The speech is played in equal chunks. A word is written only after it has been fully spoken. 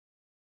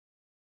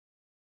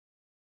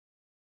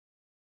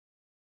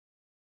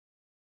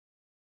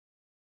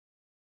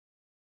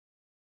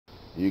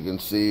You can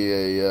see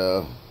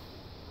a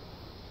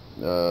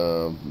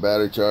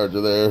battery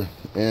charger there,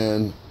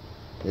 and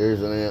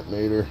here's an amp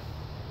meter,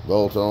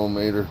 volt ohm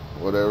meter,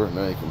 whatever.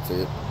 Now you can see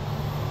it.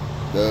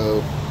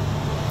 So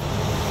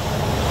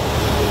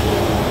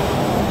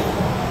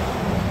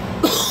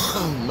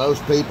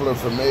most people are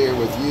familiar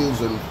with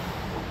using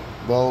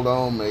volt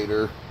ohm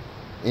meter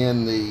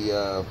in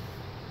the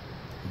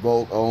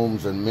volt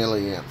ohms and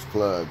milliamps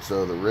plug.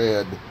 So the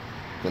red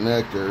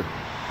connector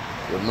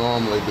would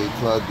normally be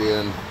plugged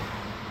in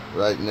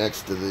right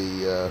next to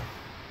the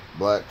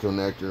black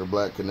connector.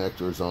 Black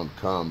connector is on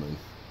common.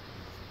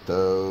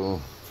 So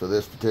for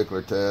this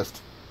particular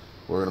test,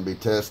 we're going to be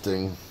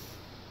testing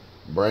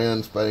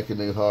brand spanking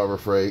new Harbor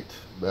Freight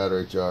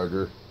battery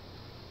charger.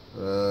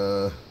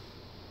 I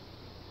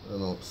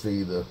don't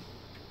see the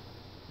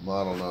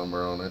model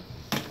number on it.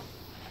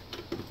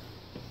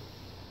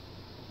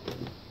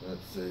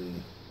 Let's see.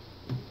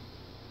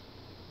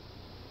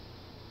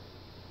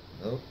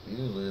 Nope,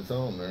 usually it's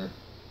on there,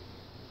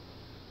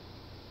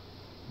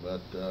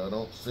 but I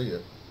don't see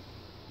it.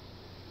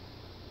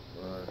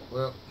 Alright,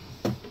 well,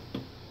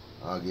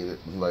 I'll get it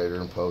later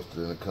and post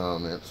it in the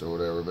comments or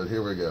whatever, but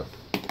here we go.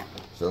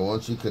 So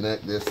once you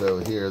connect this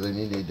over here, then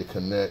you need to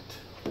connect.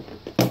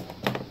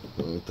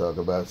 When we talk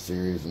about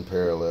series and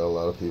parallel, a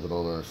lot of people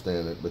don't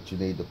understand it, but you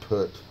need to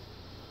put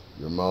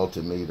your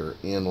multimeter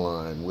in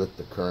line with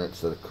the current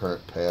so the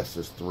current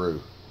passes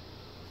through.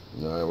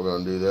 Alright, we're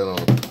going to do that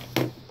on the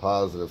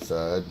positive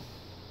side.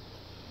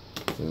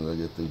 As soon as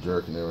I get through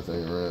jerking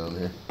everything around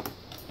here.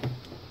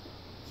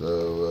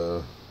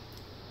 So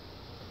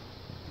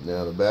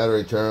now the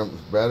battery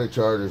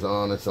charger's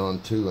on. It's on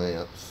 2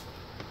 amps.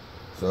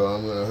 So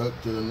I'm going to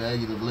hook to the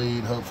negative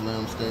lead. Hopefully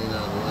I'm staying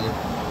out of the way.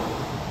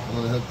 I'm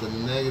going to hook to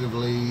the negative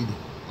lead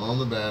on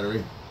the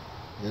battery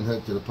and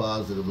hook to the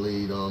positive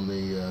lead on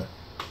the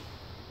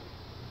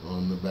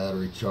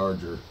battery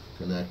charger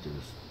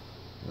connectors.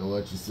 Now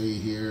what you see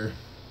here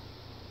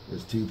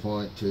is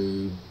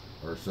 2.2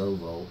 or so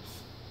volts.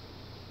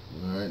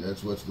 Alright,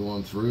 that's what's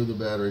going through the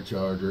battery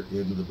charger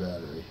into the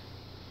battery.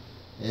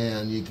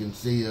 And you can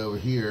see over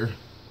here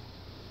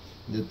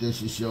that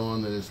this is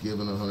showing that it's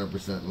given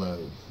 100%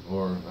 load,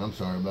 or I'm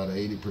sorry, about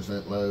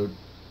 80% load,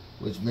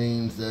 which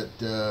means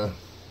that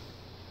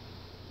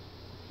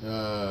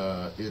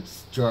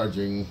it's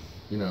charging,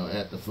 you know,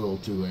 at the full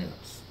 2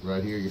 amps.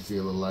 Right here you see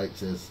a little light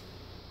says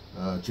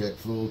check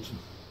full,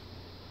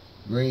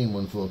 green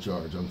when full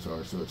charge, I'm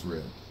sorry, so it's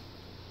red.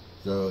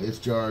 So it's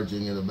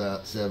charging at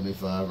about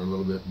 75 or a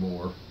little bit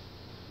more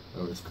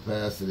of its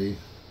capacity.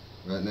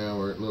 Right now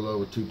we're at a little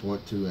over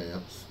 2.2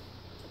 amps.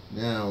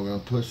 Now we're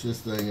going to push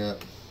this thing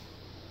up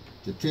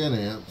to 10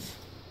 amps,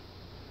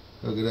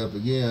 hook it up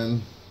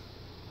again,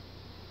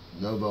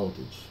 no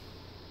voltage.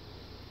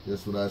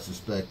 Just what I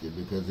suspected,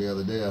 because the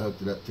other day I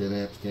hooked it up 10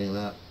 amps, came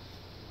out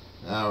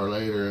an hour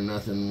later and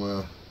nothing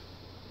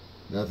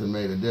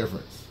made a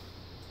difference.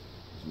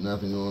 There's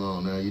nothing going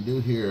on. Now you do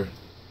hear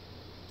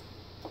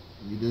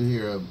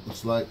a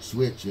slight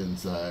switch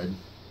inside,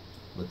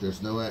 but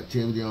there's no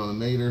activity on the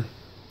meter,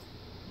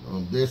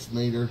 on this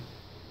meter,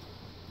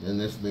 and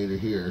this meter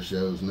here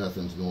shows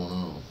nothing's going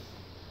on.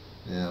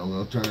 Now I'm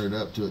going to turn it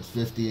up to its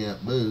 50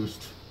 amp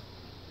boost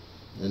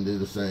and do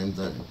the same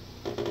thing.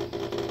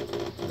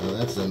 Now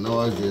that's the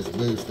noisiest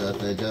boost I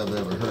think I've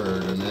ever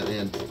heard, and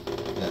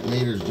that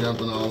meter's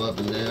jumping all up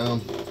and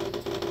down,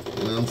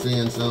 and I'm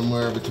seeing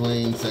somewhere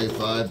between say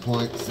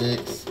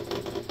 5.6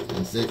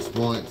 and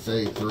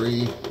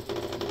 6.3,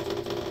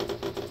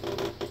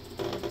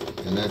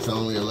 and that's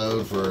only a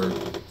load for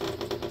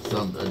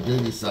a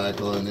duty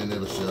cycle, and then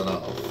it'll shut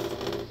off.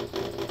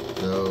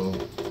 So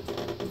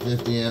the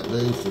 50 amp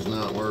boost is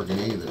not working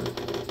either.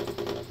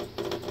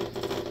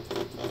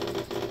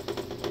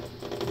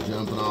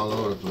 Jumping all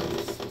over the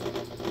place.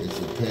 It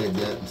should peg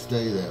that and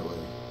stay that way.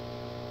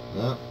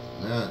 Well,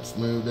 now it's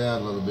smoothed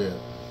out a little bit.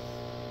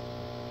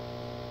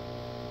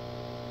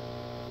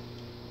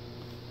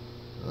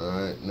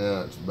 Alright,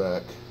 now it's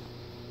back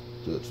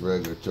to its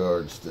regular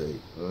charge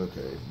state.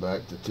 Okay,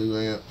 back to 2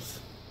 amps.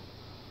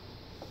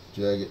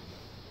 Check it.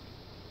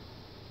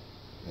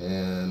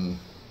 And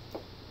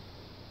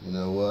you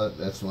know what?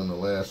 That's when the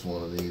last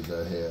one of these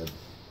I had.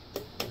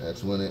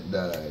 That's when it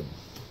died.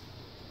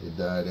 It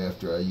died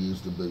after I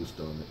used the boost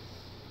on it.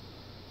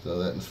 So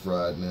that one's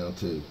fried now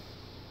too.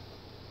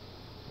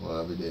 Well,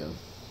 I'll be damned.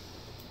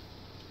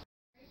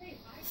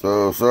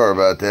 So sorry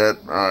about that.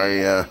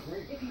 I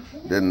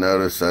didn't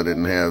notice I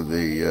didn't have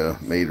the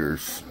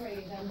meters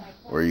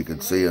where you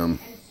could see them.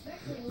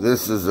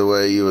 This is the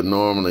way you would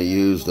normally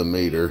use the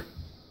meter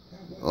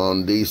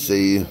on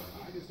DC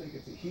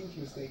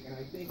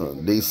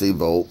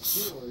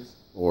volts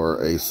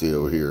or AC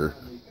over here,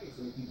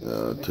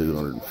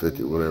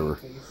 250 whatever,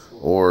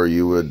 or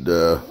you would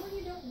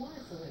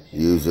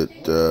use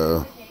it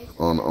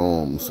on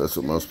ohms. That's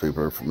what most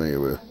people are familiar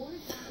with.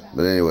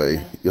 But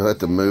anyway, you'll have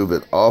to move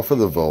it off of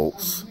the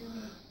volts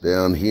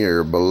down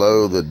here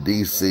below the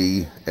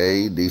DC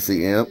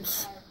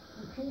amps.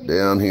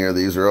 Down here,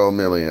 these are all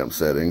milliamp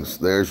settings.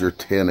 There's your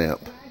 10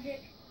 amp.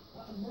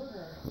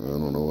 I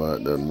don't know why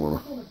it doesn't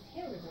want to.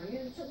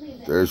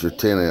 There's your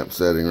 10 amp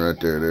setting right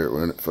there. There,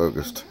 when it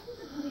focused.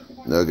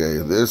 Okay,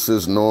 this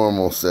is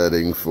normal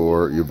setting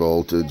for your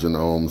voltage and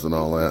ohms and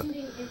all that.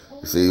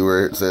 You see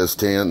where it says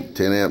 10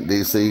 amp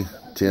DC,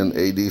 10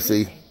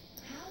 ADC?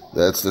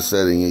 That's the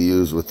setting you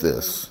use with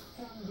this.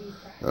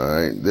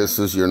 Alright, this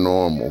is your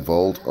normal,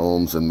 volt,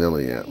 ohms, and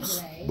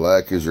milliamps.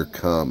 Black is your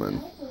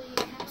common.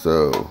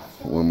 So,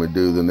 when we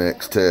do the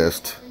next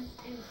test,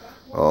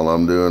 all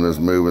I'm doing is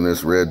moving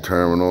this red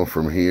terminal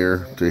from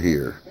here to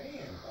here.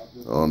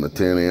 On the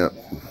 10 amp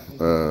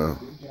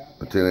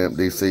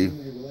DC,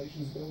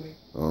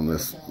 on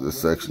this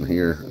section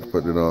here,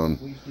 put it on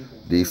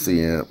DC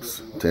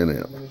amps, 10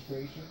 amp.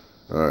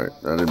 Alright,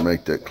 I didn't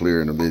make that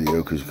clear in the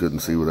video because you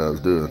couldn't see what I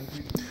was doing.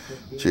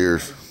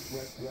 Cheers.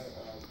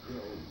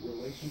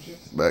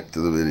 Back to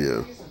the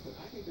video.